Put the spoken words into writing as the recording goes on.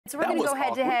So we're gonna go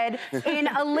head-to-head in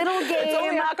a little game. It's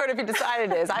only awkward if you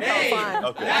decide it is. I felt fine.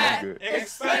 Okay, good.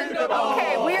 Expendable.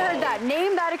 Okay, we heard that.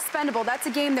 Name that expendable. That's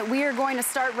a game that we are going to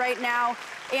start right now.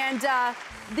 And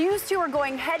these two are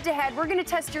going head-to-head. We're gonna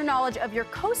test your knowledge of your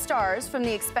co-stars from the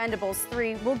Expendables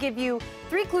 3. We'll give you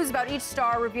 3 clues about each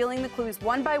star, revealing the clues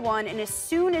one by one. And as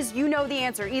soon as you know the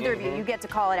answer, either of you get to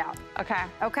call it out. Okay.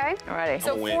 Okay? I'm ready.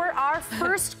 So for our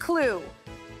first clue,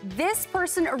 this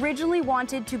person originally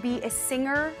wanted to be a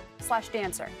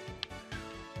singer/dancer.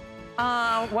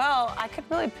 Well, I could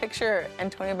really picture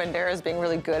Antonio Banderas being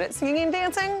really good at singing and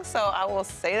dancing, so I will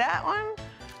say that one.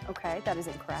 Okay, that is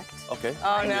incorrect. Okay.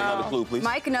 Oh, no. Another clue, please.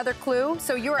 Mike, another clue.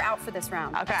 So you're out for this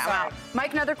round. Okay, I'm out.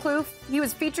 Mike, another clue. He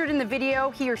was featured in the video.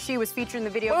 He or she was featured in the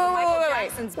video for Michael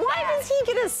Jackson's Why Bad. does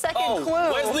he get a second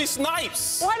clue? Wesley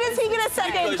Snipes. Why does he get a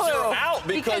second Because clue? you're out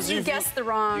Because you guessed the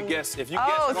wrong. If you guess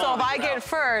Oh, wrong, so if I you're get out.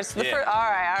 first, the Yeah. first, all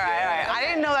right. I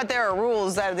didn't know that there were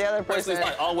rules that the other Wesley person.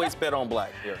 Snipes, always bet on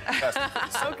black. Here.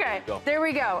 Okay, Go. there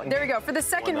we go. There we go. For the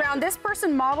second 1-0. round, this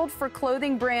person modeled for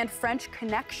clothing brand French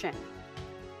Connection.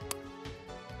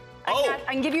 Oh.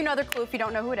 I can give you another clue if you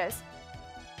don't know who it is.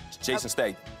 Jason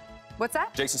Statham. What's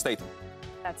that? Jason Statham.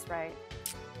 That's right.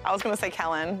 I was gonna say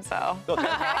Kellen, so. Go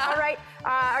ahead. All right,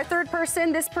 our third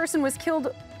person, this person has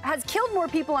killed more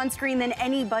people on screen than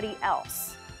anybody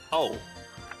else. Oh.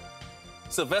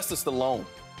 Sylvester Stallone.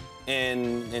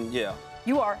 And yeah.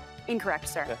 You are incorrect,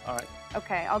 sir. Okay, all right.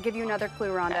 Okay, I'll give you another clue,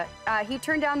 Rhonda. He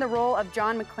turned down the role of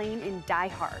John McClane in Die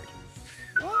Hard.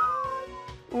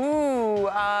 Ooh,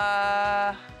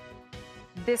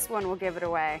 This one will give it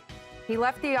away. He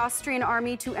left the Austrian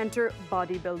army to enter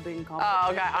bodybuilding competition. oh,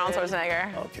 okay, Arnold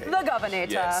Schwarzenegger. Okay. The Governor.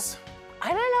 Yes. I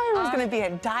didn't know he was gonna be a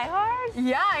Die Hard.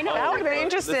 Yeah, I know. That would've been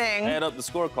Let's interesting. add up the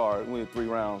scorecard. We had 3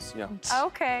 rounds. Yeah.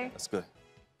 Okay. That's good.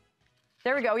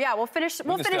 There we go. Yeah, we'll finish can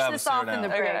still have this a off stare in the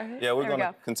down. break. Okay. Yeah, we're There we going to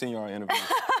go. continue our interview.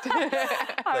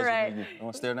 All right. You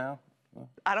want to stare now?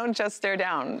 I don't just stare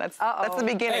down. That's Uh-oh. the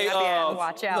beginning, Hey, not the end.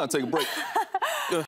 Watch We're out. going to take a break.